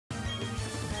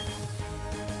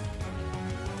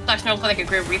no look like a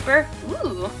Grim Reaper?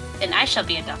 Ooh, then I shall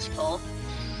be a Duskull.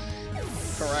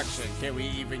 Correction, can we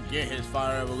even get his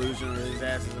Fire Evolution or his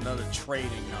ass is another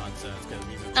trading nonsense? Because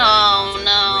he's a trading nonsense.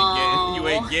 No. You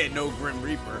ain't getting no Grim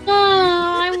Reaper.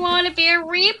 Oh, I want to be a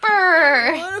Reaper.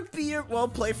 I want to be a, well,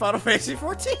 play Final Fantasy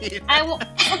 14. I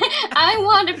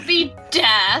want to be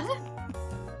Death.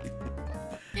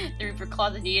 The Reaper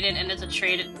Claws are needed and it's a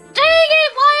trade. Dang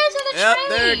it, why is it a yep,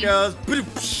 trade? there it goes.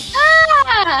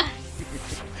 Ah!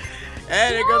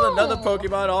 And here goes another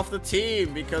Pokemon off the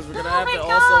team because we're gonna have to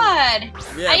also.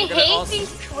 Yeah, I hate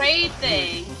these trade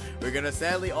things. We're gonna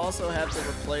sadly also have to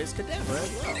replace Kadabra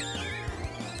as well.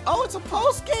 Oh, it's a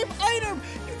post-game item.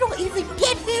 You don't even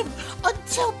get him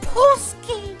until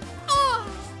post-game. Oh.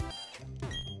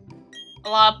 A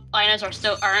lot of items aren't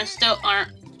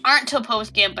till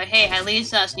post game, but hey, at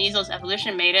least Sneasel's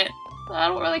evolution made it. But I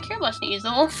don't really care about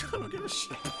Sneasel. I don't give a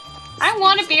shit. I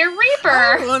want to be a Reaper!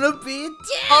 I want to be a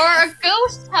Death! Or a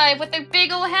Ghost type with a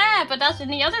big old hat, but that's in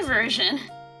the other version.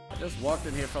 I just walked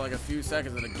in here for like a few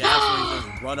seconds and the gasoline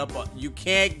just run up on. You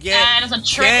can't get there's a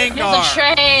trade. Gengar! There's a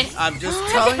trade! I'm just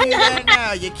telling you that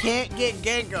now. You can't get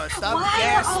Gengar. Stop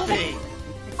gasping!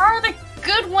 Why are the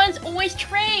good ones always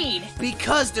trade?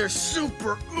 Because they're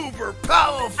super uber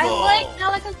powerful! I like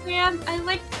Alakazam. I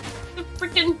like the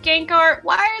freaking Gengar.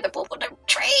 Why are the people to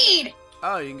trade?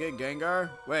 Oh, you can get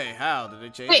Gengar? Wait, how? Did they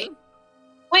change it?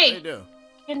 Wait. What did they do?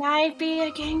 Can I be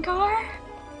a Gengar?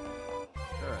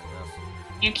 Sure,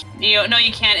 I guess. No,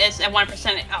 you can't. It's at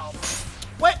 1%. Oh.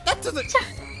 What? That doesn't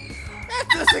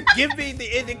give me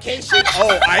the indication.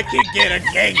 Oh, I can get a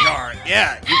Gengar.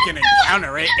 Yeah, you can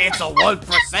encounter it. It's a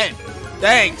 1%.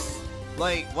 Thanks.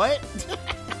 Like, what?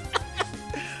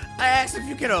 I asked if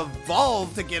you can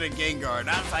evolve to get a Gengar, and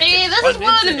I was like, hey, this is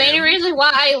one of the main reasons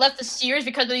why I left the series,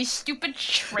 because of these stupid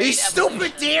trade These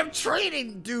stupid damn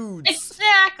trading dudes!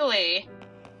 Exactly!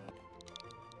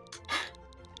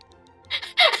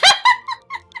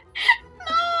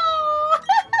 No!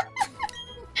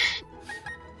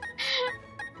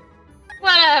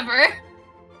 Whatever.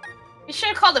 You should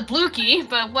have called it Blukey,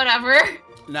 but whatever.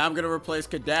 Now I'm gonna replace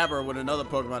Kadabra with another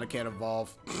Pokemon that can't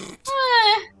evolve.